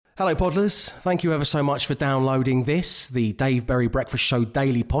Hello, Podlers. Thank you ever so much for downloading this, the Dave Berry Breakfast Show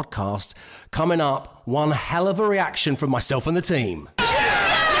daily podcast. Coming up, one hell of a reaction from myself and the team.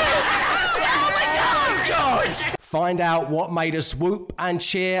 Find out what made us whoop and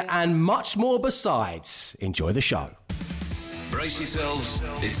cheer and much more besides. Enjoy the show. Brace yourselves.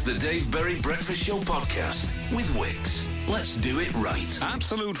 It's the Dave Berry Breakfast Show podcast with Wix. Let's do it right.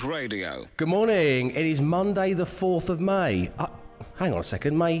 Absolute Radio. Good morning. It is Monday the 4th of May. Hang on a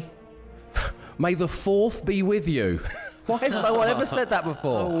second. May the 4th be with you. Why has no one ever said that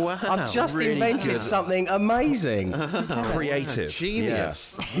before? Oh, wow. I've just invented something amazing. Creative.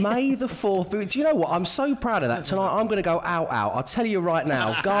 Genius. Yeah. May the 4th be... Do you know what? I'm so proud of that. Tonight, I'm going to go out. I'll tell you right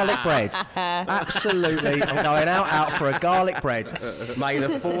now. Garlic bread. Absolutely. I'm going out for a garlic bread. May the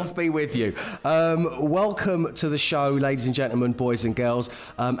 4th be with you. Welcome to the show, ladies and gentlemen, boys and girls.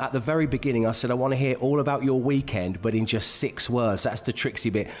 At the very beginning, I said I want to hear all about your weekend, but in just 6 words. That's the tricksy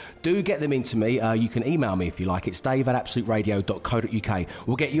bit. Do get them into me. You can email me if you like. It's dave@absoluteradio.co.uk.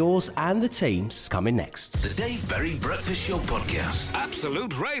 We'll get yours and the team's coming next. The Dave Berry Breakfast Show podcast.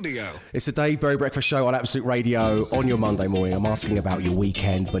 Absolute Radio. It's the Dave Berry Breakfast Show on Absolute Radio on your Monday morning. I'm asking about your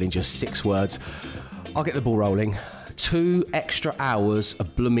weekend, but in just 6 words. I'll get the ball rolling. 2 extra hours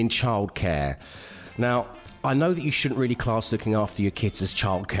of blooming childcare. Now, I know that you shouldn't really class looking after your kids as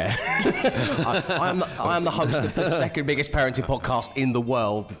childcare. I am the host of the second biggest parenting podcast in the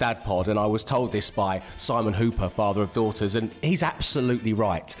world, the Dad Pod, and I was told this by Simon Hooper, father of daughters, and he's absolutely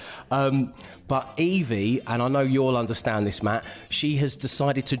right. But Evie, and I know you'll understand this, Matt, she has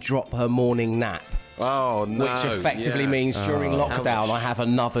decided to drop her morning nap. Oh, no. Which effectively means during lockdown I have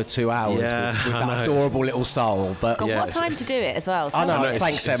another 2 hours with that adorable little soul. But God, what time to do it as well? I know,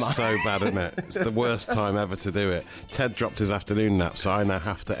 thanks, Emma. It's so bad, isn't it? It's the worst time ever to do it. Ted dropped his afternoon nap, so I now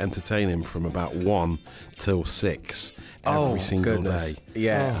have to entertain him from about 1 till 6 every single day.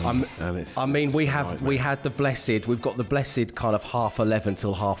 Yeah, we've got the blessed kind of 11:30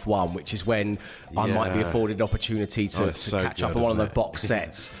 till 1:30, which is when I might be afforded an opportunity to catch up on one of the box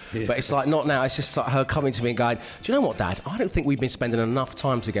sets. But it's like not now. It's just like her coming to me and going, "Do you know what, Dad? I don't think we've been spending enough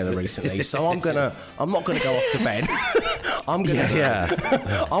time together recently. So I'm not gonna go off to bed. I'm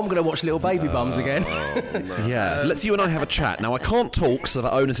gonna watch Little Baby Bums again." No. Yeah, let's you and I have a chat. Now I can't talk, so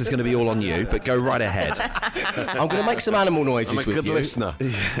the onus is going to be all on you. But go right ahead. I'm going to make some animal noises with you. I'm a good listener.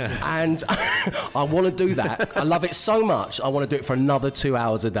 And I want to do that. I love it so much. I want to do it for another 2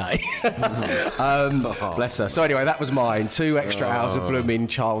 hours a day. Bless her. So anyway, that was mine. 2 extra hours of blooming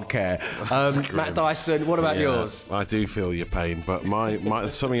childcare. Matt Dyson, what about yours? I do feel your pain, but my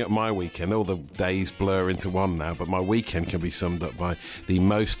summing up my weekend, all the days blur into one now, but my weekend can be summed up by the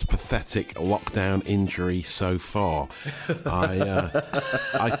most pathetic lockdown injury so far.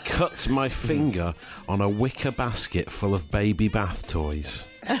 I cut my finger on a wicker basket full of baby bath toys.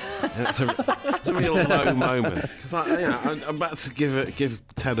 It's a real low moment because I'm about to give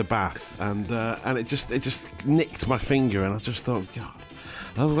Ted a bath, and it just nicked my finger, and I just thought, God,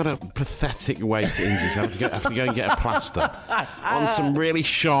 I've got a pathetic way to injuries. I have to go and get a plaster on some really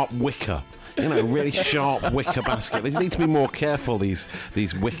sharp wicker. Really sharp wicker basket. They need to be more careful, these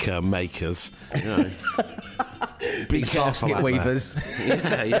wicker makers. Big basket weavers.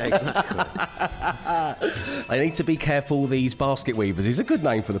 Yeah, exactly. I need to be careful, these basket weavers is a good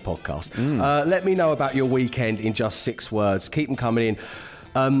name for the podcast. Let me know about your weekend in just 6 words. Keep them coming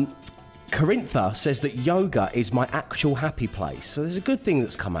in. Corintha says that yoga is my actual happy place. So there's a good thing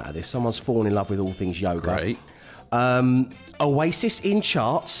that's come out of this. Someone's fallen in love with all things yoga. Great. Oasis in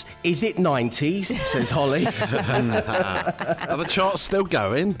charts. Is it 90s? Says Holly. Are the charts still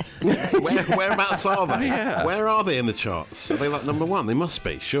going? Whereabouts are they? Yeah. Where are they in the charts? Are they like number 1? They must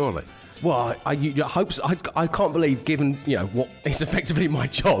be, surely. Well, I hope so. I can't believe, given what is effectively my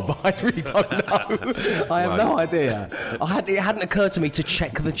job, I really don't know. I have no idea. It hadn't occurred to me to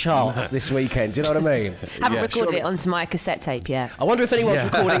check the charts this weekend. Do you know what I mean? Haven't recorded it onto my cassette tape yet. I wonder if anyone's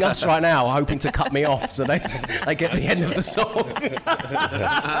recording us right now, hoping to cut me off so they get the end of the song.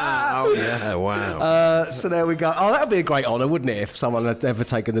 Oh yeah! Wow. So there we go. Oh, that would be a great honour, wouldn't it, if someone had ever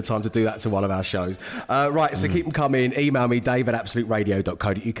taken the time to do that to one of our shows? Right. So keep them coming. Email me,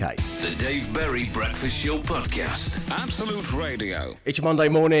 dave@absoluteradio.co.uk. The Dave Berry Breakfast Show podcast. Absolute Radio. It's your Monday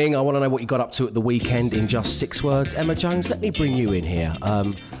morning. I want to know what you got up to at the weekend in just 6 words. Emma Jones, let me bring you in here.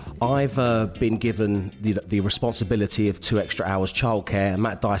 I've been given the responsibility of 2 extra hours childcare, and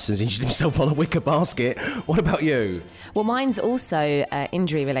Matt Dyson's injured himself on a wicker basket. What about you? Well, mine's also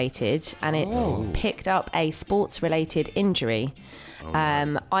injury related, and it's picked up a sports related injury.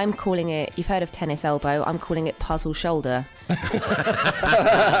 I'm calling it, you've heard of tennis elbow, I'm calling it puzzle shoulder.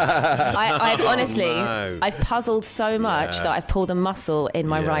 I've honestly, I've puzzled so much that I've pulled a muscle in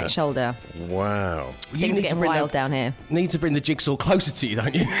my right shoulder. Wow. Things are getting wild down here. Need to bring the jigsaw closer to you,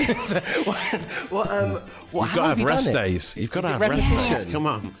 don't you? You've got to have rest days. You've got to have rest days. Come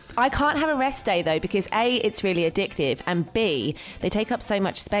on. I can't have a rest day though because A, it's really addictive, and B, they take up so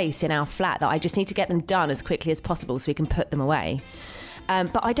much space in our flat that I just need to get them done as quickly as possible so we can put them away.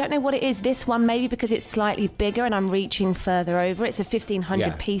 But I don't know what it is. This one, maybe because it's slightly bigger and I'm reaching further over. It's a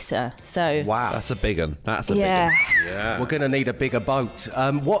 1,500 piecer. So wow, that's a big one. That's a big one. Yeah. We're going to need a bigger boat.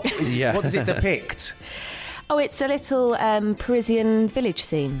 What does it depict? Oh, it's a little Parisian village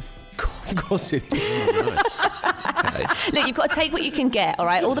scene. Of course it is. Nice. Look, you've got to take what you can get, all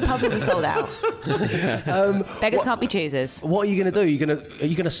right? All the puzzles are sold out. Beggars can't be choosers. What are you going to do? Are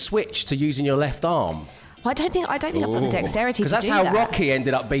you going to switch to using your left arm? Well, I don't think I've got the dexterity to do that. Because that's how Rocky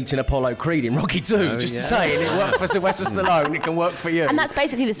ended up beating Apollo Creed in Rocky 2. Saying it worked for Sylvester Stallone, it can work for you. And that's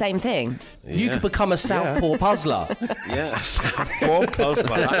basically the same thing. You could become a Southpaw puzzler. Yeah, Southpaw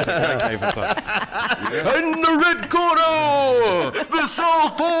puzzler. That's a great name for that. In the red corner, the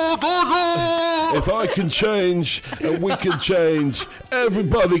Southpaw puzzler. If I can change, and we can change,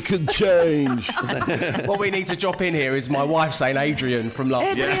 everybody can change. What we need to drop in here is my wife saying Adrian from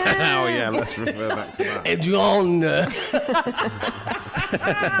last year. Yeah, oh yeah, let's refer back to that. Adrian.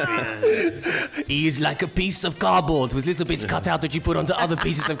 He is like a piece of cardboard with little bits cut out that you put onto other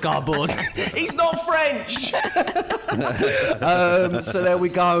pieces of cardboard. He's not French. So there we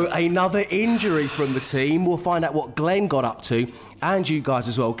go. Another injury from the team. We'll find out what Glenn got up to, and you guys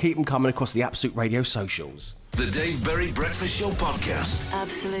as well. Keep them coming across the Absolute Radio socials. The Dave Berry Breakfast Show Podcast.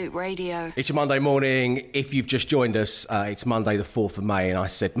 Absolute Radio. It's your Monday morning. If you've just joined us, it's Monday the 4th of May, and I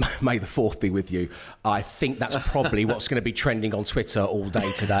said, may the 4th be with you. I think that's probably what's going to be trending on Twitter all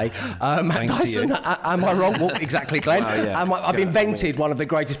day today. Dyson, am I wrong? Well, exactly, Glenn. I've invented one of the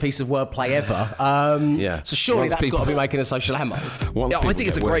greatest pieces of wordplay ever. So surely that's got to be making a social ammo. I think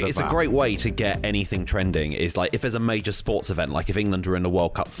it's a great way to get anything trending. Is like if there's a major sports event, like if England are in the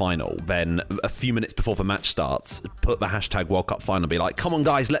World Cup final, then a few minutes before the match starts, put the hashtag World Cup final, be like, come on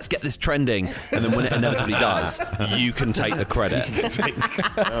guys, let's get this trending, and then when it inevitably does, you can take the credit.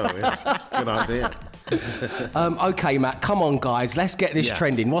 Good idea. Okay, Matt, come on guys, let's get this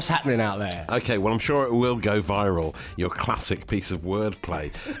trending. What's happening out there? Okay, well, I'm sure it will go viral, your classic piece of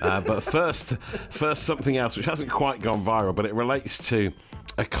wordplay. But first something else which hasn't quite gone viral, but it relates to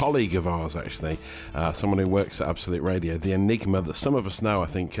a colleague of ours, actually, someone who works at Absolute Radio, the enigma that some of us know, I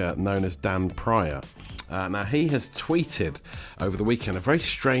think, known as Dan Pryor. Now, he has tweeted over the weekend a very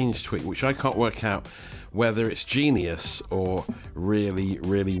strange tweet, which I can't work out whether it's genius or really,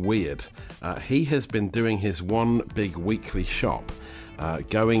 really weird. He has been doing his one big weekly shop,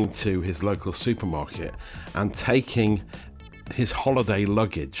 going to his local supermarket and taking his holiday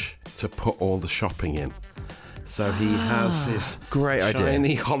luggage to put all the shopping in. So he has his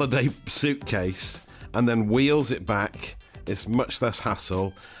shiny holiday suitcase and then wheels it back. It's much less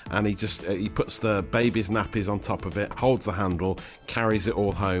hassle, and he puts the baby's nappies on top of it, holds the handle, carries it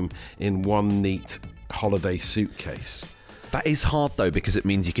all home in one neat holiday suitcase. That is hard though, because it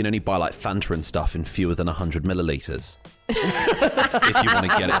means you can only buy like Fanta and stuff in fewer than 100 millilitres. If you want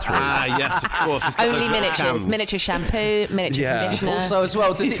to get it through. Yes, of course. Only miniatures, miniature shampoo, miniature conditioner. Also, as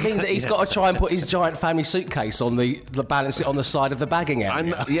well, does it mean that he's got to try and put his giant family suitcase on the balance it on the side of the bagging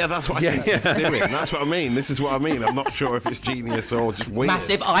area? That's what I think he's doing. That's what I mean. This is what I mean. I'm not sure if it's genius or just weird.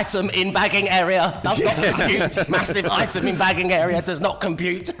 Massive item in bagging area does not compute. Massive item in bagging area does not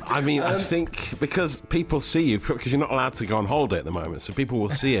compute. I mean, I think because people see you, because you're not allowed to go on holiday at the moment, so people will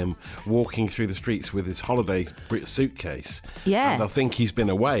see him walking through the streets with his holiday suitcase. Yeah. And they'll think he's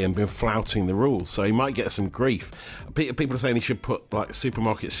been away and been flouting the rules, so he might get some grief. People are saying he should put like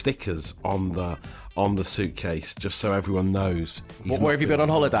supermarket stickers on the suitcase just so everyone knows. Where have you been on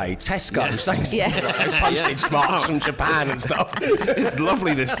holiday? Tesco, Sainsbury's, those postage marks from Japan and stuff. It's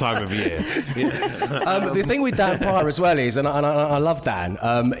lovely this time of year. The thing with Dan Pryor as well is, and I love Dan,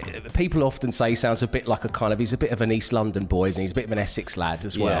 people often say he sounds a bit like he's a bit of an East London boy, and he's a bit of an Essex lad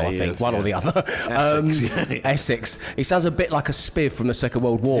as well, I think, one or the other. Essex. He sounds a bit like a spiv from the Second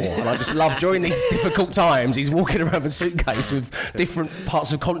World War, and I just love during these difficult times, he's walking around with a suitcase with different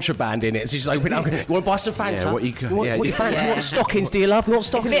parts of contraband in it, so he's like, You want to buy some Fanta? Yeah, what you got? What you fancy? You want stockings, do you love? You want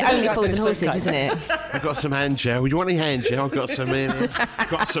stockings? It's a bit only fools and horses, isn't it? I've got some hand gel. Do you want any hand gel? I've got some in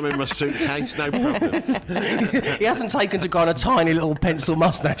my suitcase, no problem. He hasn't taken to grow on a tiny little pencil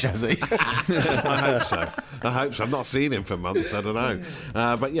moustache, has he? I hope so. I've not seen him for months, I don't know.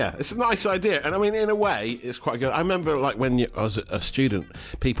 But yeah, it's a nice idea. And I mean, in a way, it's quite good. I remember like when I was a student,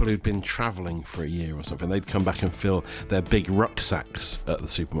 people who'd been travelling for a year or something, they'd come back and fill their big rucksacks at the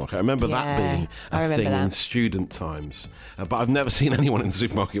supermarket. I remember that being a thing in student times. But I've never seen anyone in the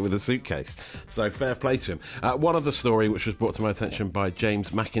supermarket with a suitcase. So fair play to him. One other story which was brought to my attention by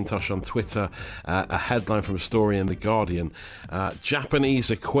James McIntosh on Twitter, a headline from a story in The Guardian.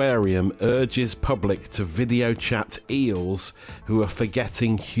 Japanese aquarium urges public to video chat eels who are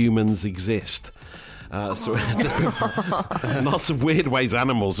forgetting humans exist. So lots of weird ways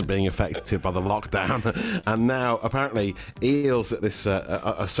animals are being affected by the lockdown, and now apparently eels at this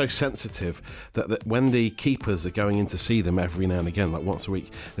are so sensitive that when the keepers are going in to see them every now and again, like once a week,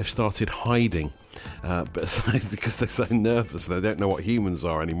 they've started hiding. But because they're so nervous, they don't know what humans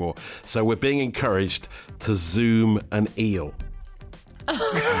are anymore. So we're being encouraged to Zoom an eel.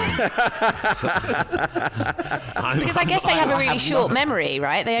 Because I guess they have a really short memory,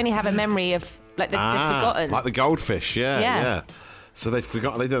 right? They only have a memory of they've forgotten, like the goldfish. Yeah. So they've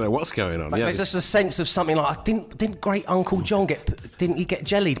forgotten. They don't know what's going on. Like there's just a sense of something like didn't Great Uncle John didn't he get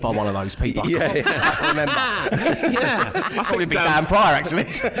jellied by one of those people? I remember. I probably be Dan Pryor actually.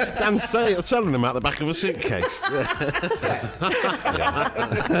 Dan's selling them out the back of a suitcase.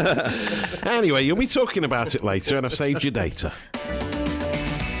 Anyway, you'll be talking about it later, and I've saved your data.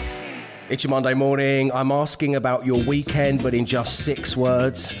 It's your Monday morning. I'm asking about your weekend, but in just 6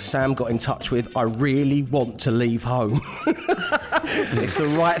 words. Sam got in touch with, I really want to leave home. It's the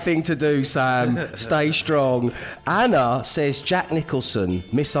right thing to do, Sam. Stay strong. Anna says Jack Nicholson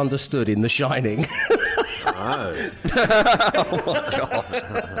misunderstood in The Shining. Oh. Oh, my God.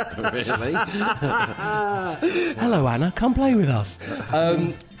 Really? Hello, Anna. Come play with us.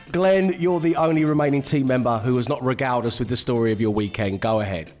 Glenn, you're the only remaining team member who has not regaled us with the story of your weekend. Go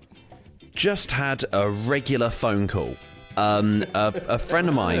ahead. Just had a regular phone call. A friend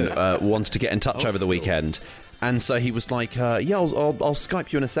of mine wanted to get in touch over the weekend, and so he was like, I'll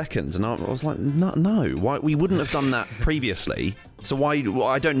Skype you in a second. And I was like, no, why? We wouldn't have done that previously. So why?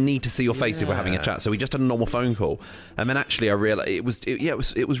 I don't need to see your face if we're having a chat. So we just had a normal phone call, and then actually I realised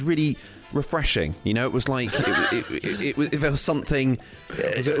it was really refreshing. You know, it was like it was, if there was something.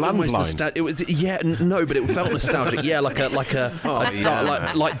 Is it landline? It was but it felt nostalgic. Yeah, like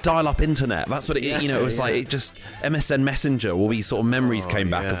dial-up internet. That's what it. You know, it was like it just MSN Messenger. All these sort of memories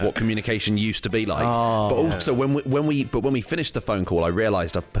came back of what communication used to be like. But also when we finished the phone call, I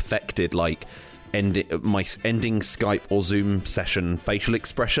realised I've perfected like. Ending Skype or Zoom session facial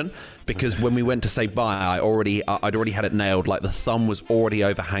expression, because when we went to say bye, I'd already had it nailed. Like the thumb was already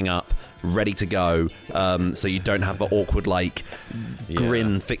over hang up, ready to go, so you don't have the awkward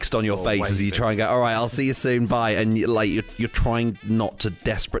grin fixed on your face waving as you try and go, all right, I'll see you soon, bye, and you're trying not to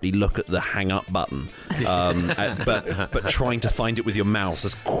desperately look at the hang up button, but trying to find it with your mouse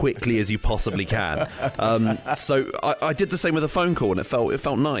as quickly as you possibly can. So I did the same with a phone call, and it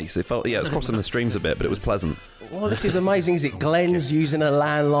felt nice. It was crossing the streams a bit, but it was pleasant. Well, this is amazing, is it? Glenn's using a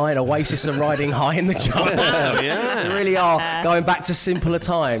landline, Oasis are riding high in the charts. They really are going back to simpler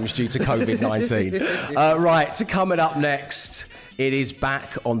times due to COVID-19. Right, coming up next, it is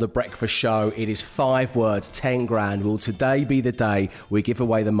back on The Breakfast Show. It is 5 words, 10 grand. Will today be the day we give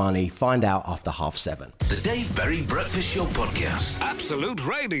away the money? Find out after 7:30. The Dave Berry Breakfast Show Podcast. Absolute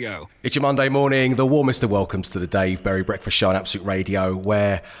Radio. It's your Monday morning. The warmest of welcomes to the Dave Berry Breakfast Show on Absolute Radio,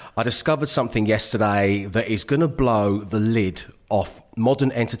 where I discovered something yesterday that is going to blow the lid off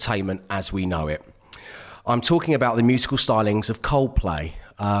modern entertainment as we know it. I'm talking about the musical stylings of Coldplay.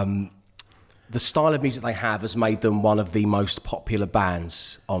 The style of music they have has made them one of the most popular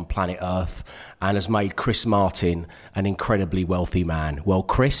bands on planet Earth and has made Chris Martin an incredibly wealthy man. Well,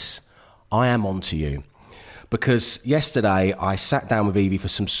 Chris, I am on to you. Because yesterday I sat down with Evie for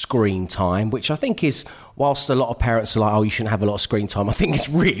some screen time, which I think is, whilst a lot of parents are like, oh, you shouldn't have a lot of screen time, I think it's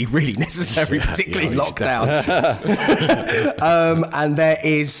really, really necessary, particularly in lockdown. And there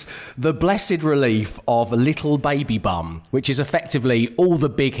is the blessed relief of Little Baby Bum, which is effectively all the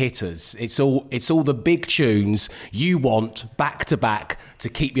big hitters. It's all the big tunes you want back to back to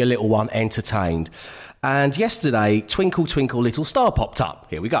keep your little one entertained. And yesterday, Twinkle Twinkle Little Star popped up.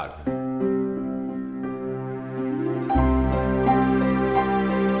 Here we go.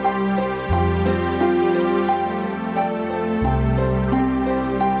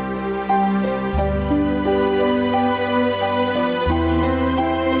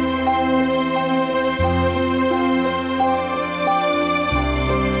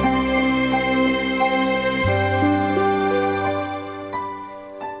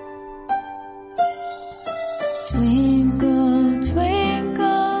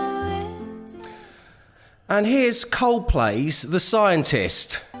 And here's Coldplay's The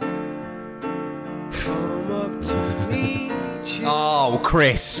Scientist. Oh,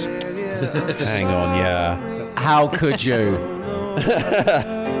 Chris. Hang on, yeah. How could you?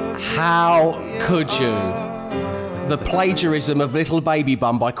 How could you? The plagiarism of Little Baby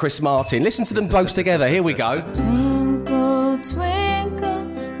Bum by Chris Martin. Listen to them both together. Here we go. Twinkle, twinkle,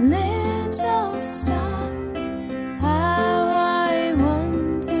 little star, how I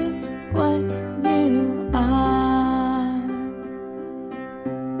wonder what you are.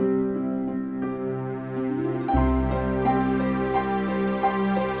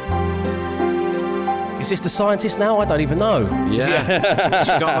 Is this The Scientist now? I don't even know. Yeah. It's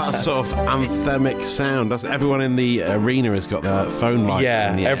got that sort of anthemic sound. Everyone in the arena has got their phone lights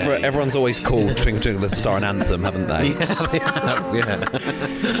in the air. Everyone's always called Twinkle Twinkle Little Star an anthem, haven't they? Yeah, they have, yeah.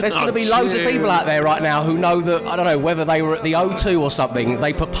 There's going to be loads of people out there right now who know that, I don't know, whether they were at the O2 or something,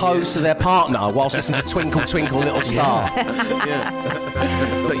 they proposed to their partner whilst listening to Twinkle Twinkle Little Star.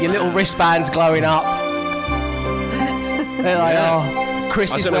 Yeah. Look, your little wristbands glowing up. There they are.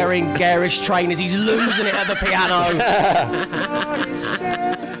 Chris is wearing garish trainers. He's losing it at the piano.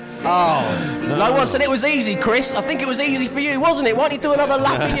 Oh, no one said it was easy, Chris. I think it was easy for you, wasn't it? Why don't you do another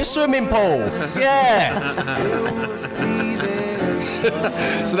lap in your swimming pool? Yeah.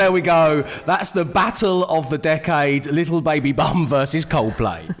 So there we go. That's the battle of the decade. Little Baby Bum versus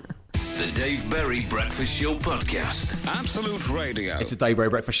Coldplay. The Dave Berry Breakfast Show Podcast. Absolute Radio. It's the Dave Berry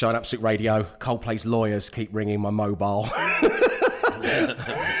Breakfast Show on Absolute Radio. Coldplay's lawyers keep ringing my mobile.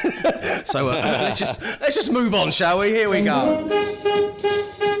 So let's just move on, shall we? Here we go.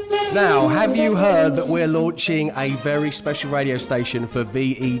 Now, have you heard that we're launching a very special radio station for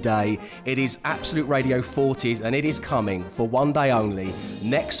VE Day? It is Absolute Radio 40s, and it is coming for one day only,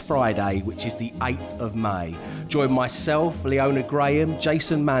 next Friday, which is the 8th of May. Join myself, Leona Graham,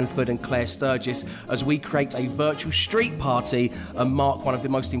 Jason Manford and Claire Sturgis as we create a virtual street party and mark one of the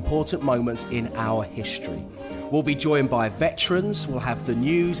most important moments in our history. We'll be joined by veterans, we'll have the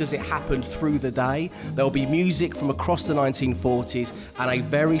news as it happened through the day, there'll be music from across the 1940s and a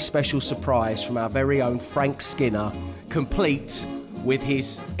very special surprise from our very own Frank Skinner, complete with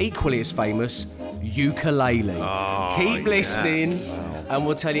his equally as famous ukulele. Oh, Keep listening yes. And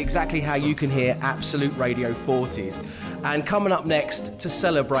we'll tell you exactly how you can hear Absolute Radio 40s. And coming up next to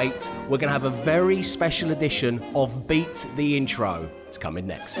celebrate, we're going to have a very special edition of Beat the Intro. It's coming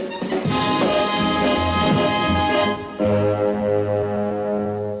next.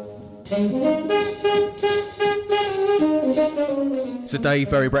 It's the Dave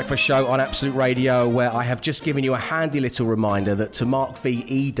Berry Breakfast Show on Absolute Radio, where I have just given you a handy little reminder that to mark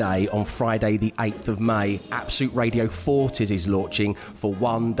VE Day on Friday the 8th of May, Absolute Radio 40s is launching for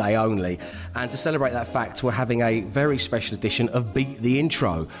one day only. And to celebrate that fact, we're having a very special edition of Beat the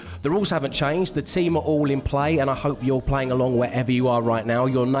Intro. The rules haven't changed, the team are all in play, and I hope you're playing along wherever you are right now.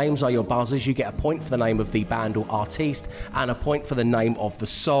 Your names are your buzzers. You get a point for the name of the band or artiste and a point for the name of the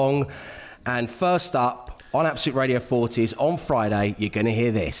song. And first up, on Absolute Radio 40s, on Friday, you're going to hear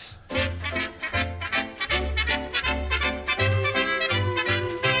this.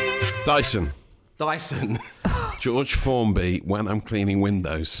 Dyson. George Formby, When I'm Cleaning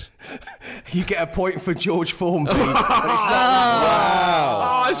Windows. You get a point for George Formby. Wow.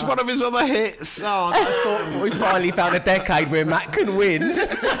 Oh, it's one of his other hits. Oh, I thought we finally found a decade where Matt can win.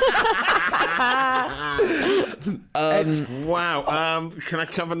 Wow. Can I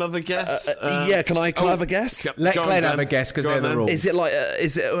have another guess? Yeah, can I have a guess? Let Glenn have a guess because they're the rules. Is it like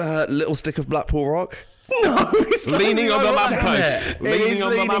a Little Stick of Blackpool Rock? No, it's Leaning on the lamppost. Leaning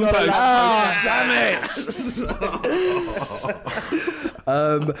on the lamppost. Oh,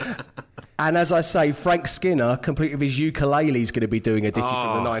 damn it. And as I say, Frank Skinner, complete with his ukulele, is going to be doing a ditty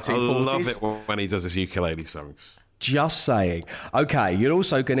from the 1940s. I love it when he does his ukulele songs. Just saying. Okay, you're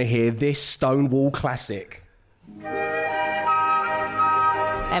also going to hear this Stonewall classic.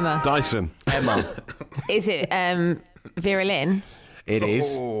 Emma. Dyson. Emma. Is it Vera Lynn? It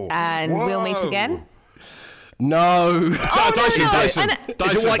is. And We'll Meet Again? No. Dyson. Is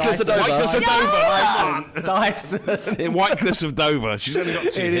it White Cliffs of Dover? White Cliffs of Dover. Dyson. In White Cliffs of Dover. She's only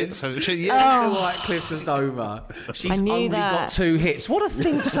got 2 hits. So White Cliffs of Dover. She's only got 2 hits. What a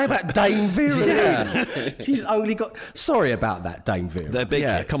thing to say about Dame Vera Lynn. She's only got... Sorry about that, Dame Vera. They're big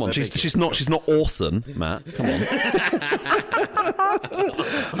hits. Come on. She's not awesome, Matt. Come on.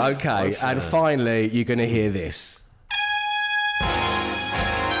 Okay, and finally, you're going to hear this.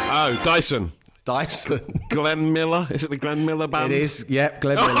 Oh, Dyson. Glenn Miller. Is it the Glenn Miller band? It is. Yep,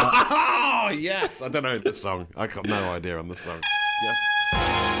 Glenn Miller. Oh, yes. I don't know the song. I got no idea on the song. Yeah.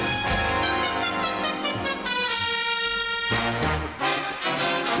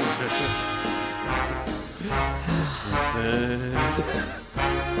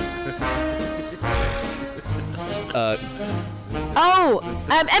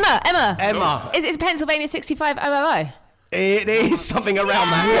 Emma. Emma. Is it Pennsylvania 65000? It is something around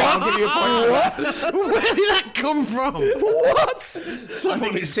that. I'll give you a point. Where did that come from? What? I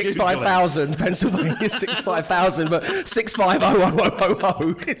think it's 65,000. Pennsylvania 65,000, but 6500000.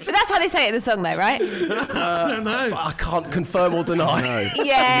 But that's how they say it in the song, though, right? I don't know. I can't confirm or deny. No.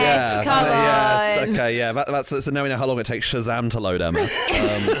 Yes, come on. Yes, okay, yeah. That's so now we know how long it takes Shazam to load, Emma.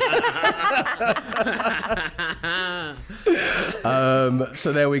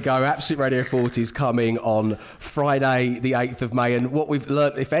 So there we go. Absolute Radio 40 is coming on Friday, the 8th of May. And what we've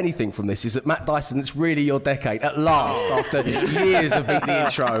learnt, if anything, from this is that Matt Dyson, it's really your decade at last, after years of beating the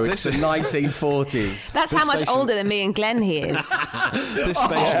intro. It's the 1940s. That's how much older than me and Glenn he is.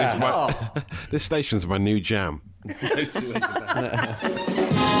 This station's my new jam.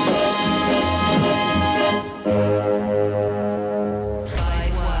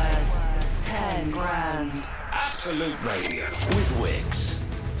 Absolute Radio with Wix.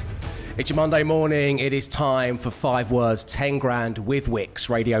 It's your Monday morning. It is time for 5 words, 10 grand with Wix,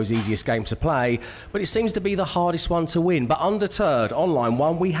 radio's easiest game to play, but it seems to be the hardest one to win. But undeterred, on line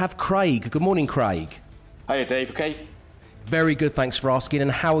 1, we have Craig. Good morning, Craig. Hiya, Dave. Okay? Very good, thanks for asking. And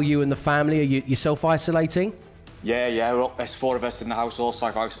how are you and the family? Are you self-isolating? Yeah. There's 4 of us in the house, all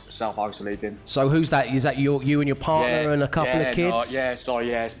self-isolating. So who's that? Is that you and your partner and a couple of kids?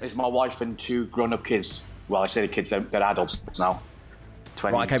 It's my wife and 2 grown-up kids. Well, I say the kids, they're adults now.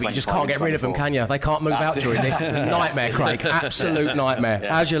 20, right, okay, but you just can't get rid of them, can you? They can't move out during this. It's a nightmare, Craig. Absolute nightmare.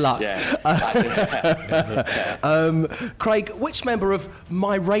 Yeah. How's your luck? Craig, which member of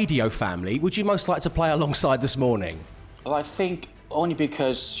my radio family would you most like to play alongside this morning? Well, I think only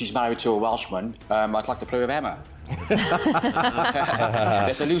because she's married to a Welshman, I'd like to play with Emma.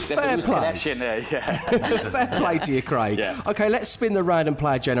 There's a loose connection there. Yeah. Fair play to you, Craig. Yeah. Okay, let's spin the random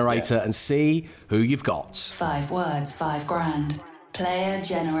player generator and see who you've got. 5 words, 5 grand. Player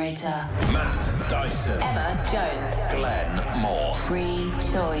generator. Matt Dyson. Emma Jones. Glenn Moore. Free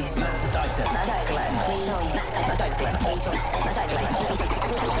choice. Matt Dyson. Glenn Moore.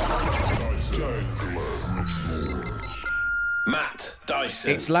 Matt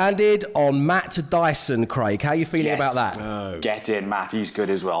Dyson. It's landed on Matt Dyson, Craig. How are you feeling about that? Get in, Matt. He's good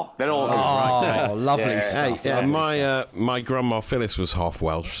as well. They're all good. Oh, lovely stuff. My grandma Phyllis was half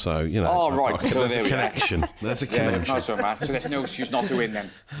Welsh, so, you know. Oh, right. There's a connection. There's a connection. Nice one, Matt. So there's no excuse not to win then.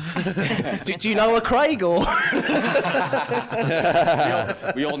 Do you know a Craig, or...?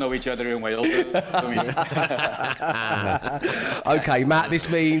 we all know each other in Wales. Okay, Matt, this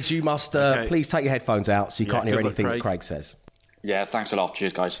means you must please take your headphones out so you can't hear anything that Craig says. Yeah, thanks a lot.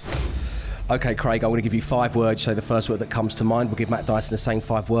 Cheers, guys. Okay, Craig, I'm going to give you 5 words. Say the first word that comes to mind. We'll give Matt Dyson the same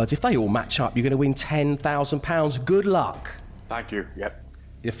 5 words. If they all match up, you're going to win £10,000. Good luck. Thank you. Yep.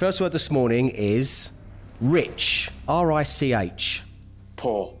 Your first word this morning is rich. R-I-C-H.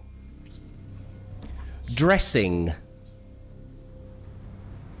 Poor. Dressing.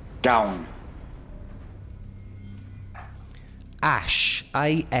 Gown. Ash.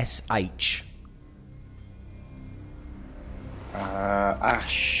 A-S-H.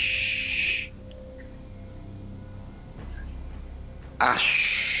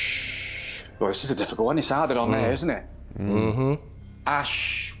 Ash. Well, this is a difficult one. It's harder on there, isn't it? Mm-hmm.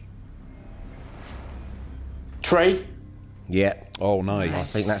 Ash. Tray. Yeah. Oh,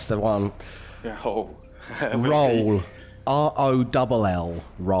 nice. I think that's the one. Yeah, oh. Roll. R-O-L-L.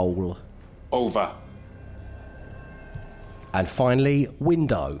 Roll. Over. And finally,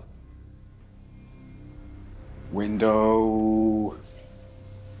 window. Window.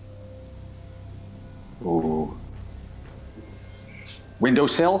 Oh.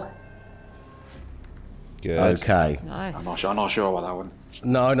 Windowsill. Good. Okay. Nice. I'm not sure about that one.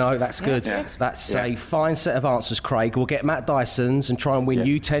 No, that's good. Yeah. That's a fine set of answers, Craig. We'll get Matt Dyson's and try and win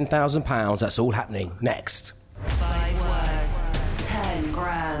you £10,000. That's all happening next. 5 words, 10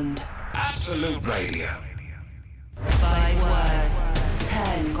 grand. Absolute Radio. 5 words,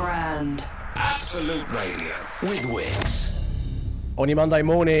 10 grand. Absolute Radio with Wix. On your Monday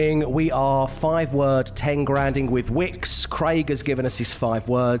morning, we are 5 word 10 granding with Wix. Craig has given us his 5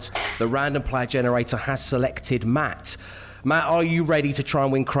 words. The random player generator has selected Matt. Matt, are you ready to try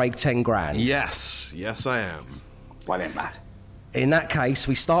and win Craig 10 grand? Yes, I am. Well then, Matt. In that case,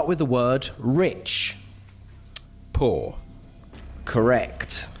 we start with the word rich. Poor.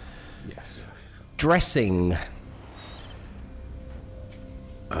 Correct. Yes. Dressing.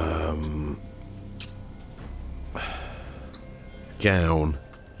 Gown.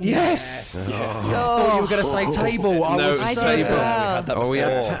 Yes. I thought you were going to say table. I No, was it's table. table.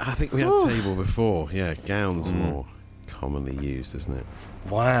 I think we had table before. Yeah, gowns more. commonly used, isn't it?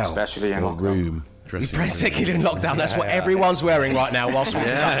 Wow. Especially in Or lockdown. room. Particularly in lockdown. That's what everyone's wearing right now whilst we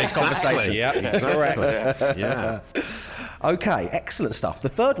conduct this conversation. Yeah, Correct. Yeah. Okay, excellent stuff. The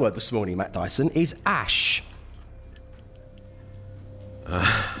third word this morning, Matt Dyson, is ash.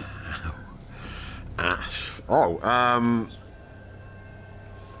 Ash.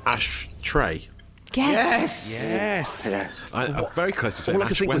 Ashtray. Yes. I'm very close to saying All I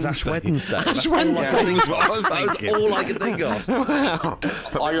could think was Ash Wednesday. Ash Wednesday is what I was thinking. All I could think of.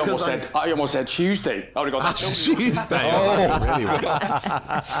 I almost said Tuesday. I would have got that. Tuesday.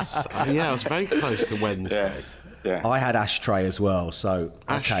 Really yeah, I was very close to Wednesday. Yeah. I had ashtray as well, so...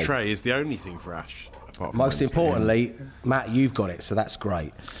 Okay. Ashtray is the only thing for ash. Apart from Most Wednesday. importantly, Matt, you've got it, so that's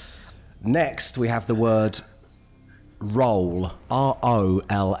great. Next, we have the word roll.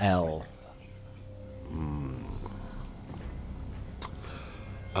 R-O-L-L.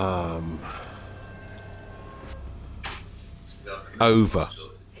 Over.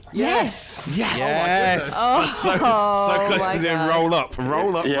 Yes. Yes. So close to doing roll up,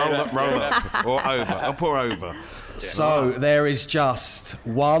 roll up, or over, up or over. So there is just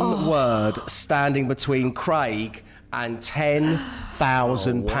one word standing between Craig and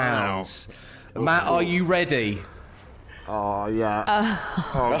 £10,000. Matt, are you ready? Oh yeah.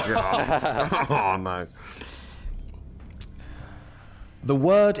 Oh god. Oh no. The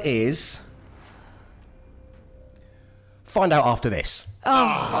word is... Find out after this.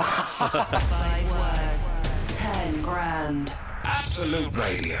 5 words, 10 grand. Absolute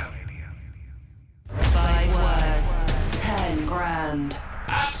Radio. 5 words, 10 grand.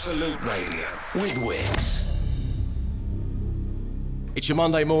 Absolute Radio. With Wix. It's your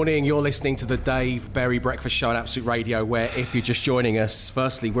Monday morning. You're listening to the Dave Berry Breakfast Show on Absolute Radio, where if you're just joining us,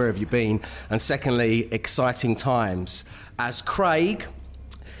 firstly, where have you been? And secondly, exciting times. As Craig,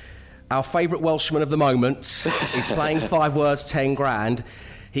 our favourite Welshman of the moment, is playing 5 words, 10 grand.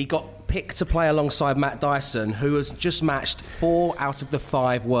 He got picked to play alongside Matt Dyson, who has just matched 4 out of the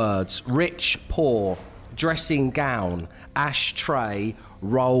 5 words. Rich, poor, dressing gown, ashtray,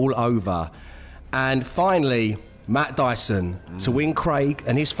 roll over. And finally, Matt Dyson, to win Craig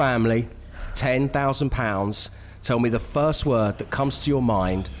and his family £10,000, tell me the first word that comes to your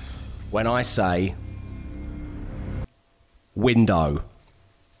mind when I say window.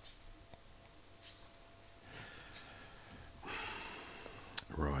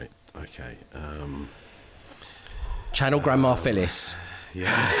 Right. Okay. Channel Grandma Phyllis.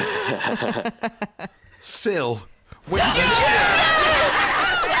 Yeah. Sill. Window.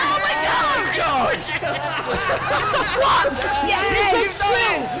 What? Yes!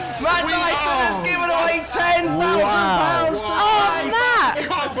 Matt Dyson has given away £10,000 to I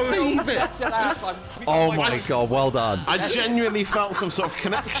can't believe it. Oh my God, well done. I genuinely felt some sort of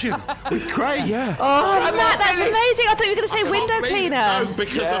connection with Craig. Yeah. Oh, Matt, that's amazing. I thought you were going to say window No, cleaner.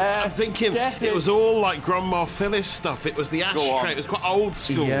 because I'm thinking it was all like Grandma Phyllis stuff. It was the ashtray. It was quite old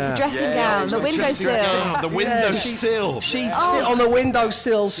school. Yeah. Dressing gown, the windowsill. The windowsill. She'd sit on the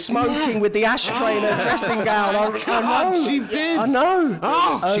windowsill smoking with the ashtray in her dressing gown. I know. She did. I know.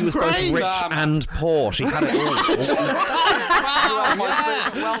 Oh, She was both Craig. rich and poor. She had it all.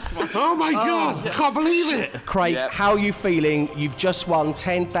 Oh my God! I can't believe it. Craig, how are you feeling? You've just won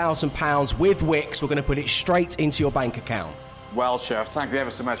 £10,000 with Wix. We're going to put it straight into your bank account. Well, Chef, thank you ever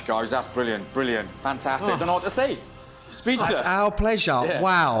so much, guys. That's brilliant. Fantastic. I don't know what to say. Speechless. That's our pleasure. Yeah.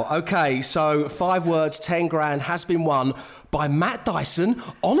 Wow. Okay, so 5 words, 10 grand has been won by Matt Dyson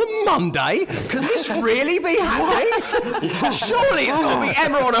on a Monday. Can this really be happening? Surely it's got to be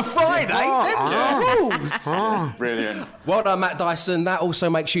Emma on a Friday. Them's the rules. Brilliant. Well done, Matt Dyson. That also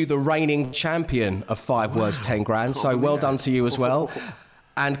makes you the reigning champion of 5 words, 10 grand. So well done to you as well.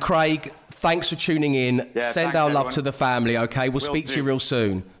 And Craig, thanks for tuning in. Yeah, Send thanks, our love everyone. to the family, okay? We'll speak to you real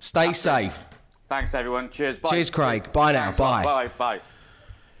soon. Stay safe. Thanks, everyone. Cheers. Bye. Cheers, Craig. Bye now. Thanks a lot. Bye. Bye.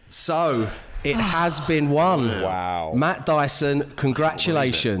 So, it has been won. Wow. Matt Dyson,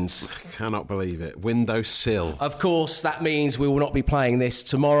 congratulations. Cannot believe it. Windowsill. Of course, that means we will not be playing this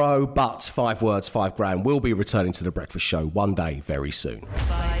tomorrow, but 5 words, 5 grand will be returning to the breakfast show one day very soon.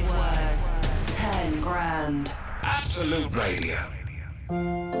 5 words, 10 grand. Absolute Radio.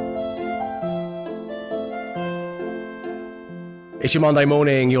 It's your Monday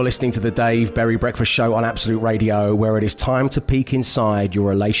morning. You're listening to the Dave Berry Breakfast Show on Absolute Radio, where it is time to peek inside your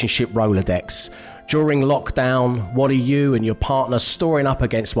relationship Rolodex. During lockdown, what are you and your partner storing up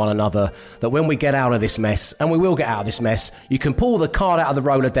against one another that when we get out of this mess, and we will get out of this mess, you can pull the card out of the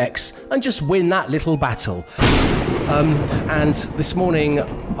Rolodex and just win that little battle. And this morning,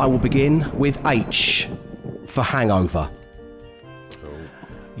 I will begin with H for hangover.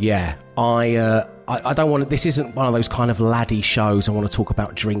 Yeah, I don't want to, this isn't one of those kind of laddie shows. I want to talk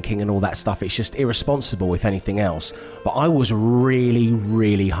about drinking and all that stuff. It's just irresponsible, if anything else. But I was really,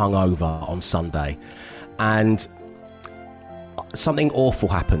 really hungover on Sunday, and something awful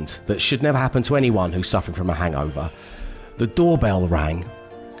happened that should never happen to anyone who's suffering from a hangover. The doorbell rang,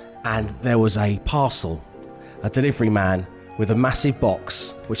 and there was a parcel, a delivery man with a massive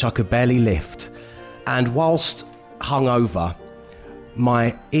box which I could barely lift. And whilst hungover,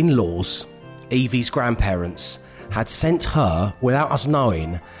 my in-laws, Evie's grandparents, had sent her, without us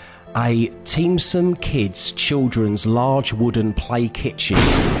knowing, a Teamsome Kids children's large wooden play kitchen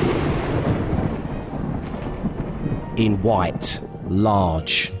in white,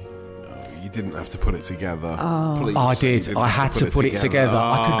 large. You didn't have to put it together. Oh. I did. I had to put it together.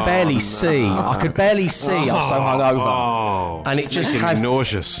 I could barely see. I could barely see. I was so hungover. And it just had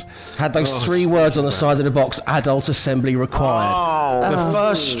nauseous. Had those 3 words on the side of the box: adult assembly required. The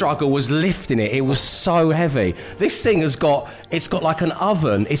first struggle was lifting it. It was so heavy. This thing it's got like an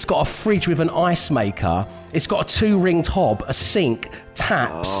oven. It's got a fridge with an ice maker. It's got a 2-ringed hob, a sink,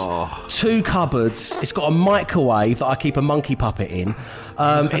 taps, 2 cupboards. It's got a microwave that I keep a monkey puppet in.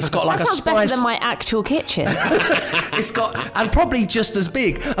 It's got like that a sounds better than my actual kitchen. It's got, and probably just as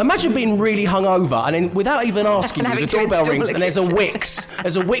big. Imagine being really hungover, and then without even asking you, the doorbell rings, and there's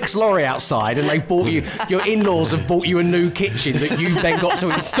a Wix lorry outside, and they've bought you. Your in-laws have bought you a new kitchen that you've then got to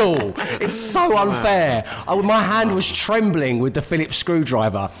install. It's so unfair. My hand was trembling with the Phillips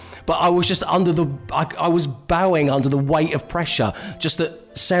screwdriver. But I was just I was bowing under the weight of pressure, just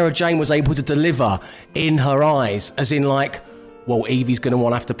that Sarah Jane was able to deliver in her eyes, as in like, well, Evie's going to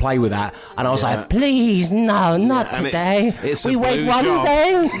want to have to play with that. And I was like, please, no, not today. We wait one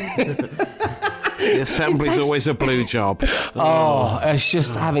day. The assembly's always a blue job. It's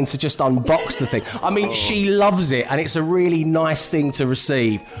just having to just unbox the thing. I mean, she loves it, and it's a really nice thing to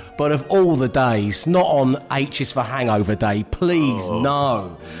receive. But of all the days, not on H is for Hangover Day, please,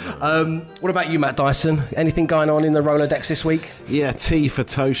 no. What about you, Matt Dyson? Anything going on in the Rolodex this week? Yeah, T for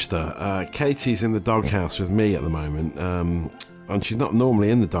toaster. Katie's in the doghouse with me at the moment. And she's not normally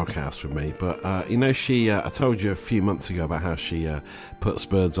in the doghouse with me, but I told you a few months ago about how she puts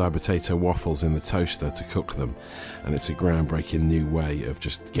bird's eye potato waffles in the toaster to cook them, and it's a groundbreaking new way of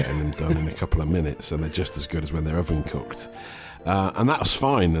just getting them done in a couple of minutes, and they're just as good as when they're oven cooked. And that was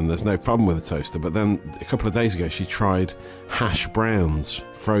fine, and there's no problem with the toaster. But then a couple of days ago, she tried hash browns,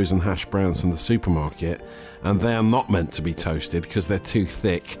 frozen hash browns from the supermarket, and they are not meant to be toasted because they're too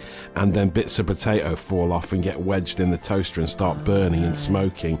thick, and then bits of potato fall off and get wedged in the toaster and start burning and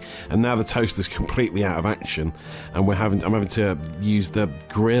smoking. And now the toaster's completely out of action, and I'm having to use the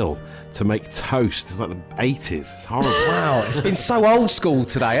grill to make toast. It's like the 80s. It's horrible. Wow, it's been so old school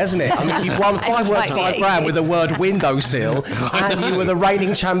today, hasn't it? I mean, you've won 5 words, 5 grand with the word windowsill, and you were the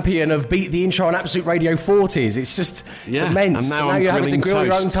reigning champion of Beat the Intro on Absolute Radio 40s. It's just it's immense. And now you're having to grill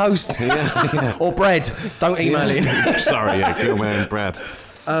your own toast. Yeah. Or bread. Don't email in. Sorry, grill my own bread.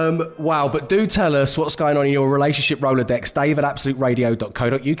 Wow, but do tell us what's going on in your relationship Rolodex. Dave at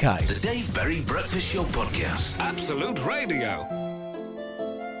absoluteradio.co.uk. The Dave Berry Breakfast Show Podcast. Absolute Radio.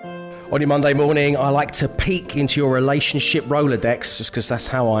 On your Monday morning, I like to peek into your relationship Rolodex, just because that's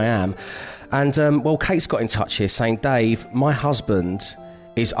how I am. And, Kate's got in touch here saying, Dave, my husband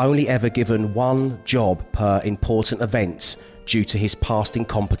is only ever given 1 job per important event due to his past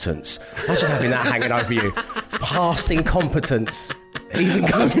incompetence. Imagine having that hanging over you. Past incompetence. Even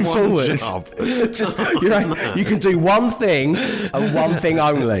going forward. Just, you can do one thing and one thing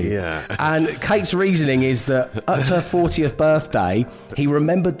only. Yeah. And Kate's reasoning is that at her 40th birthday, he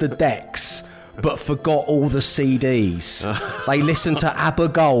remembered the decks but forgot all the CDs. They listened to ABBA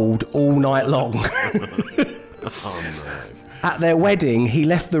Gold all night long. Oh, no. At their wedding, he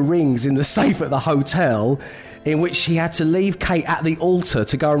left the rings in the safe at the hotel, in which he had to leave Kate at the altar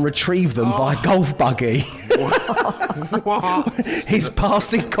to go and retrieve them via golf buggy. What? His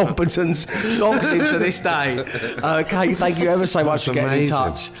past incompetence dogs him to this day. Kate, thank you ever so much for getting in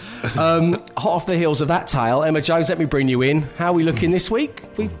touch. Hot off the heels of that tale, Emma Jones, let me bring you in. How are we looking this week?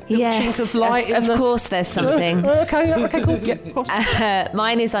 Yes, chink of light of course there's something. Okay, cool. Yeah, of course.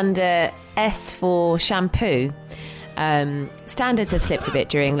 Mine is under S for shampoo. Standards have slipped a bit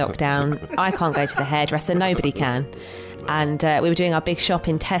during lockdown. I can't go to the hairdresser, nobody can. And we were doing our big shop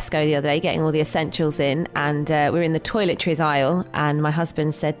in Tesco the other day, getting all the essentials in, and we were in the toiletries aisle, and my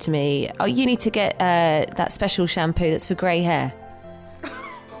husband said to me, you need to get that special shampoo that's for grey hair.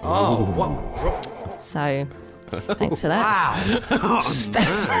 What? So, thanks for that. Wow.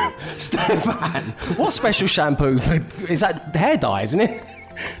 Stefan, what special shampoo for... Is that hair dye, isn't it?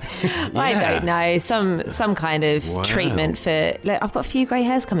 I don't know. Some kind of treatment for... Look, I've got a few grey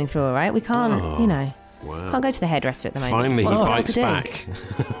hairs coming through, all right? We can't, can't go to the hairdresser at the moment. Finally, he bites back.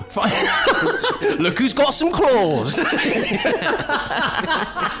 Look who's got some claws.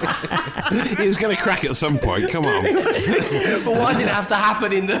 He was going to crack at some point. Come on. But why did it have to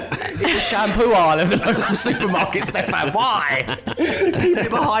happen in the shampoo aisle of the local supermarket, Stefan? Why? Keep it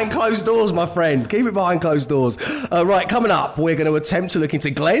behind closed doors, my friend. Keep it behind closed doors. Right, coming up, we're going to attempt to look into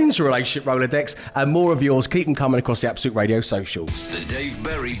Glenn's relationship Rolodex and more of yours. Keep them coming across the Absolute Radio socials. The Dave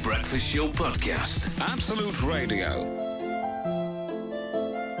Berry Breakfast Show Podcast. Absolute Radio.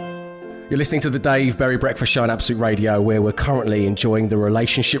 You're listening to the Dave Berry Breakfast Show on Absolute Radio, where we're currently enjoying the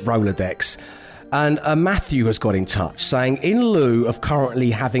Relationship Rolodex. And Matthew has got in touch saying, in lieu of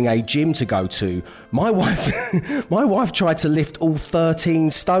currently having a gym to go to, my wife tried to lift all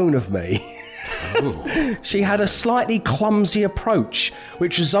 13 stone of me. She had a slightly clumsy approach,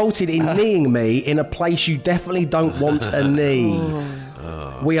 which resulted in kneeing me in a place you definitely don't want a knee.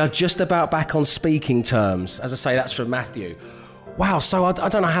 We are just about back on speaking terms. As I say, that's from Matthew. Wow, so I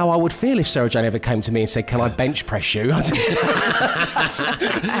don't know how I would feel if Sarah Jane ever came to me and said, can I bench press you? I'd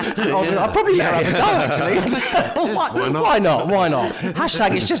probably let her have a go, actually. Why not?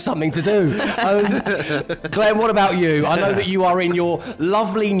 Hashtag it's just something to do. Glenn, what about you? I know that you are in your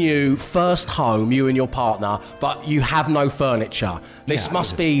lovely new first home, you and your partner, but you have no furniture. This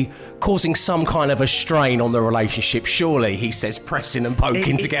must be causing some kind of a strain on the relationship. Surely, he says, pressing and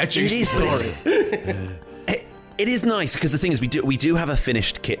poking to get a juicy story. It is nice because the thing is we do have a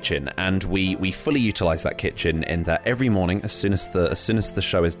finished kitchen, and we fully utilise that kitchen in that every morning as soon as the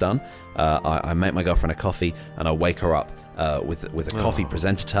show is done, I make my girlfriend a coffee and I wake her up with a coffee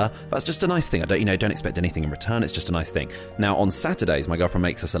presented to her. That's just a nice thing. I don't expect anything in return. It's just a nice thing. Now on Saturdays, my girlfriend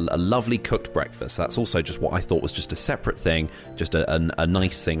makes us a lovely cooked breakfast. That's also just what I thought was just a separate thing, just a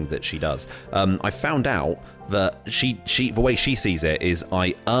nice thing that she does. I found out that she the way she sees it is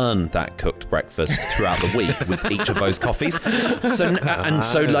I earn that cooked breakfast throughout the week with each of those coffees.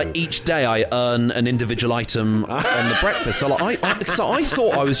 So like each day I earn an individual item on the breakfast. So I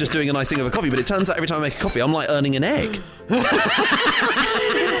thought I was just doing a nice thing of a coffee, but it turns out every time I make a coffee, I'm like earning an egg.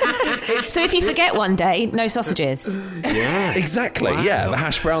 So if you forget one day, no sausages. Yeah, exactly. Wow. Yeah, the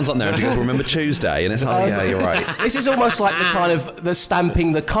hash browns on there, and you go, remember Tuesday, and it's yeah, you're right. This is almost like the kind of the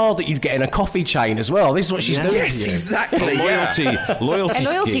stamping the card that you'd get in a coffee chain as well. This is what she's doing. Yes, exactly.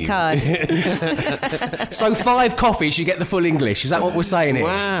 Loyalty card. So 5 coffees, you get the full English. Is that what we're saying here?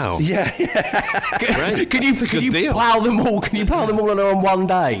 Wow. Yeah. Great. Can you plough them all? Can you plough them all on one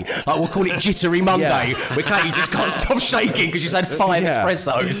day? Like we'll call it Jittery Monday. Yeah. You just can't stop shaking because you've had 5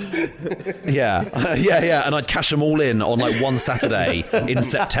 espressos. Yeah. And I'd cash them all in on like one Saturday in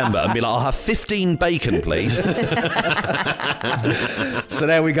September and be like, I'll have 15 bacon, please. So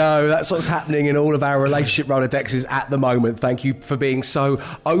there we go. That's what's happening in all of our relationship Rolodexes at the moment. Thank you for being so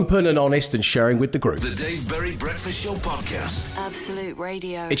open and honest and sharing with the group. The Dave Berry Breakfast Show Podcast. Absolute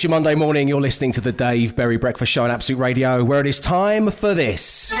Radio. It's your Monday morning. You're listening to the Dave Berry Breakfast Show on Absolute Radio, where it is time for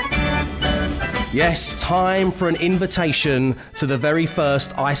this. Yes, time for an invitation to the very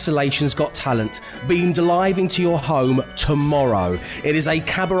first Isolation's Got Talent, beamed live into your home tomorrow. It is a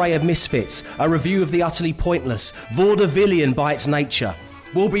cabaret of misfits, a review of the utterly pointless, vaudevillian by its nature.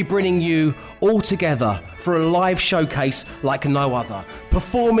 We'll be bringing you all together for a live showcase like no other.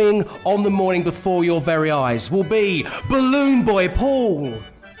 Performing on the morning before your very eyes will be Balloon Boy Paul.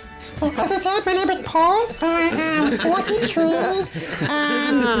 As I said, my name is Paul. I am 43.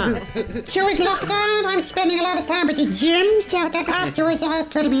 During lockdown, I'm spending a lot of time at the gym, so that afterwards I'm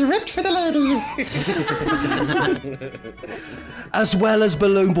going to be ripped for the ladies. As well as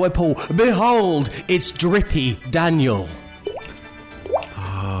Balloon Boy Paul, behold, it's Drippy Daniel.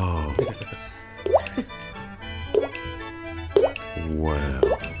 Oh. Wow.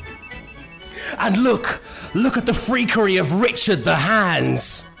 And look at the freakery of Richard the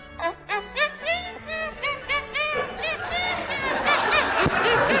Hands.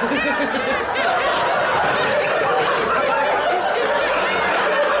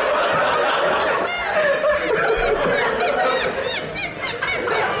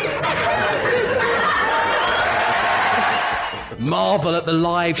 Marvel at the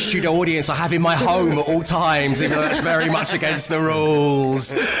live studio audience I have in my home at all times, even though that's very much against the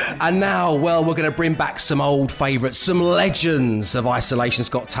rules. And now, well, we're going to bring back some old favourites, some legends of Isolation's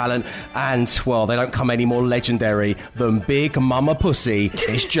Got Talent, and, well, they don't come any more legendary than Big Mama Pussy.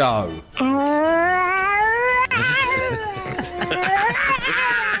 It's Joe.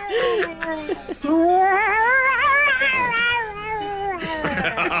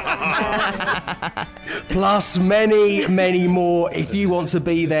 plus many, many more. If you want to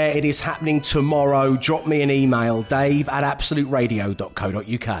be there, it is happening tomorrow. Drop me an email,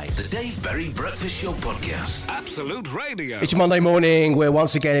 dave@absoluteradio.co.uk. The Dave Berry Breakfast Show Podcast. Absolute Radio. It's your Monday morning, where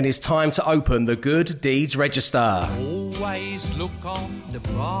once again it is time to open the Good Deeds Register. Always look on the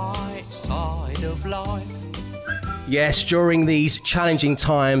bright side of life. Yes, during these challenging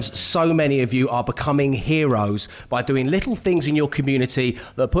times, so many of you are becoming heroes by doing little things in your community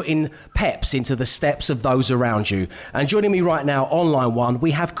that are putting peps into the steps of those around you. And joining me right now on line one,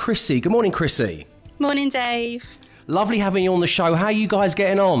 we have Chrissy. Good morning, Chrissy. Morning, Dave. Lovely having you on the show. How are you guys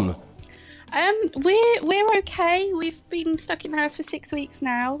getting on? We're okay. We've been stuck in the house for 6 weeks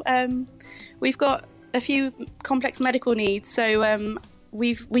now. We've got a few complex medical needs, so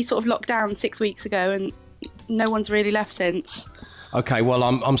we sort of locked down 6 weeks ago, and no one's really left since. Okay, well,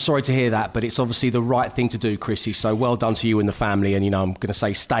 I'm sorry to hear that, but it's obviously the right thing to do, Chrissy, so well done to you and the family, and, I'm going to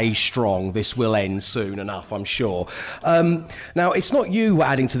say stay strong. This will end soon enough, I'm sure. Now, it's not you we're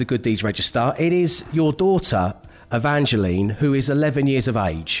adding to the Good Deeds Register. It is your daughter, Evangeline, who is 11 years of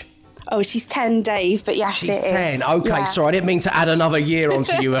age. Oh, she's 10, Dave, but yes, she's it 10. is. Okay, yeah. Sorry, I didn't mean to add another year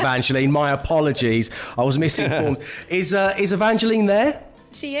onto you, Evangeline. My apologies. I was misinformed. Is Evangeline there?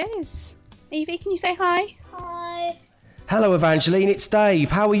 She is. Evie, can you say hi? Hi. Hello, Evangeline. It's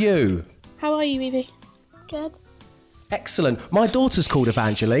Dave. How are you? How are you, Evie? Good. Excellent. My daughter's called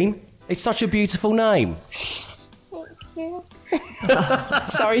Evangeline. It's such a beautiful name. Thank you.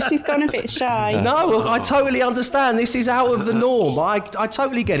 Sorry, she's gone a bit shy. No, I totally understand. This is out of the norm. I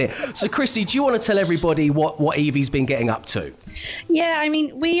totally get it. So, Chrissy, do you want to tell everybody what Evie's been getting up to? Yeah, I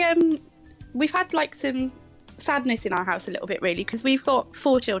mean, we've had like some sadness in our house a little bit, really, because we've got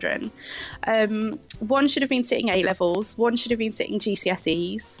 4 children. One should have been sitting A levels, one should have been sitting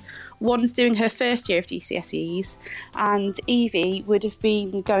GCSEs, one's doing her first year of GCSEs, and Evie would have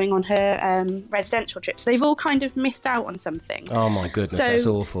been going on her residential trips. They've all kind of missed out on something. Oh my goodness, that's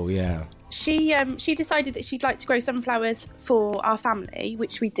awful. Yeah. She decided that she'd like to grow sunflowers for our family,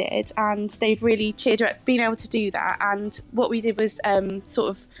 which we did, and they've really cheered her up being able to do that. And what we did was sort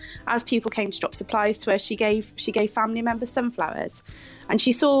of, as people came to drop supplies to her, she gave family members sunflowers, and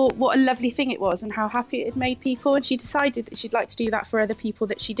she saw what a lovely thing it was and how happy it had made people, and she decided that she'd like to do that for other people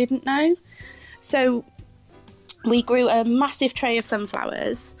that she didn't know. So we grew a massive tray of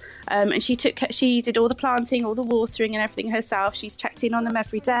sunflowers, and she did all the planting, all the watering and everything herself. She's checked in on them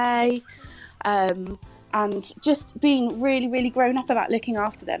every day, and just being really, really grown up about looking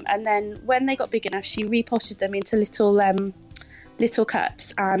after them. And then when they got big enough, she repotted them into little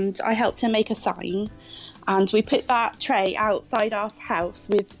cups, and I helped her make a sign. And we put that tray outside our house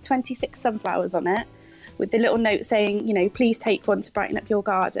with 26 sunflowers on it, with the little note saying, please take one to brighten up your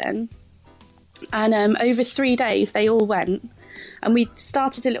garden. And over 3 days, they all went. And we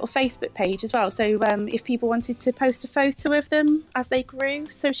started a little Facebook page as well. So if people wanted to post a photo of them as they grew,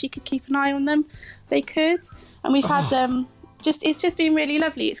 so she could keep an eye on them, they could. And we've had it's just been really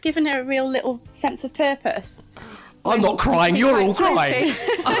lovely. It's given her a real little sense of purpose. I'm not crying, you're all crying.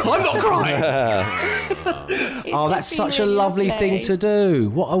 I'm not crying. Oh, that's such a lovely thing to do.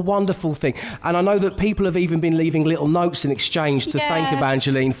 What a wonderful thing. And I know that people have even been leaving little notes in exchange to thank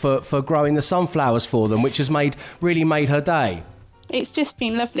Evangeline for growing the sunflowers for them, which has really made her day. It's just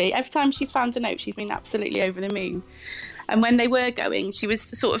been lovely. Every time she's found a note, she's been absolutely over the moon. And when they were going, she was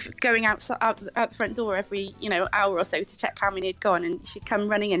sort of going out the front door every, hour or so to check how many had gone. And she'd come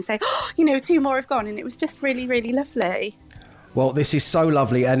running in and say, 2 more have gone. And it was just really, really lovely. Well, this is so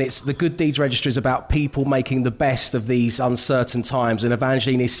lovely. And it's the Good Deeds Register is about people making the best of these uncertain times. And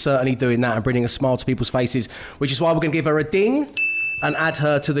Evangeline is certainly doing that and bringing a smile to people's faces, which is why we're going to give her a ding and add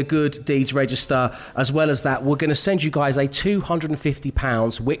her to the Good Deeds Register. As well as that, we're going to send you guys a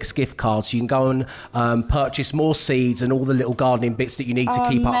 £250 Wix gift card so you can go and purchase more seeds and all the little gardening bits that you need to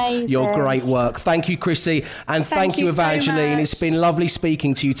keep up your great work. Thank you, Chrissy, and thank you, Evangeline. It's been lovely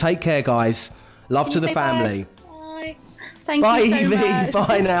speaking to you. Take care, guys. Love to the family. Bye. Thank Bye, you so Evie. much.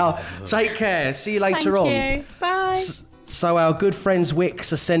 Bye now. Take care. See you later on. Thank you. Bye. So our good friends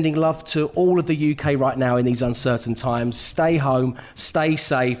Wix are sending love to all of the UK right now in these uncertain times. Stay home, stay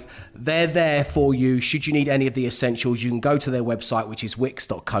safe. They're there for you. Should you need any of the essentials, you can go to their website, which is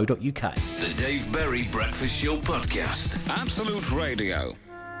wix.co.uk. The Dave Berry Breakfast Show Podcast. Absolute Radio.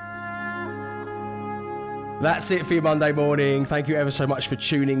 That's it for your Monday morning. Thank you ever so much for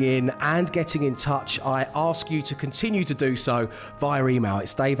tuning in and getting in touch. I ask you to continue to do so via email.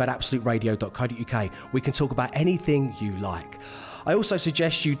 It's dave@absoluteradio.co.uk. We can talk about anything you like. I also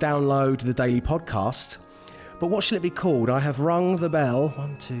suggest you download the daily podcast. But what shall it be called? I have rung the bell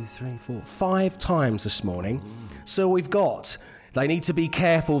 5 times this morning. So we've got They need to be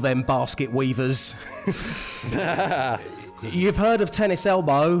careful, them basket weavers. You've heard of tennis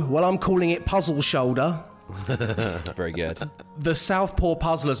elbow? Well, I'm calling it puzzle shoulder. Very good. The Southpaw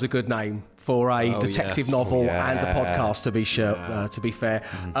Puzzler's a good name for a detective novel and a podcast, to be sure. To be fair,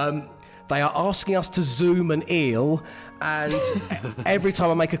 they are asking us to zoom an eel, and every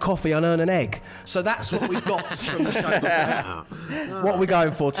time I make a coffee, I earn an egg. So that's what we've got from the show today. What are we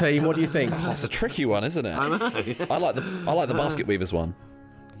going for, team? What do you think? That's a tricky one, isn't it? I know. I like the basket weavers one.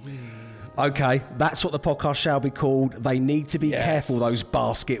 Okay, that's what the podcast shall be called. They need to be careful, those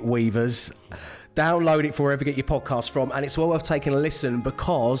basket weavers. Download it for wherever you get your podcast from, and it's well worth taking a listen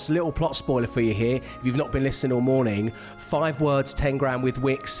because, little plot spoiler for you here, if you've not been listening all morning, 5 words, 10 grand with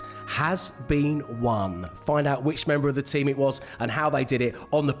Wix has been won. Find out which member of the team it was and how they did it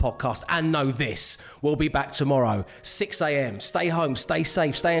on the podcast. And know this, we'll be back tomorrow, 6 a.m. Stay home, stay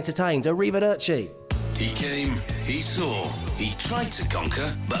safe, stay entertained. Arrivederci. He came, he saw, he tried to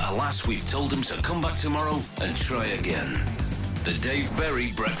conquer, but alas, we've told him to come back tomorrow and try again. The Dave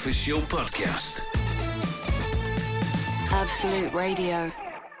Berry Breakfast Show Podcast. Absolute Radio.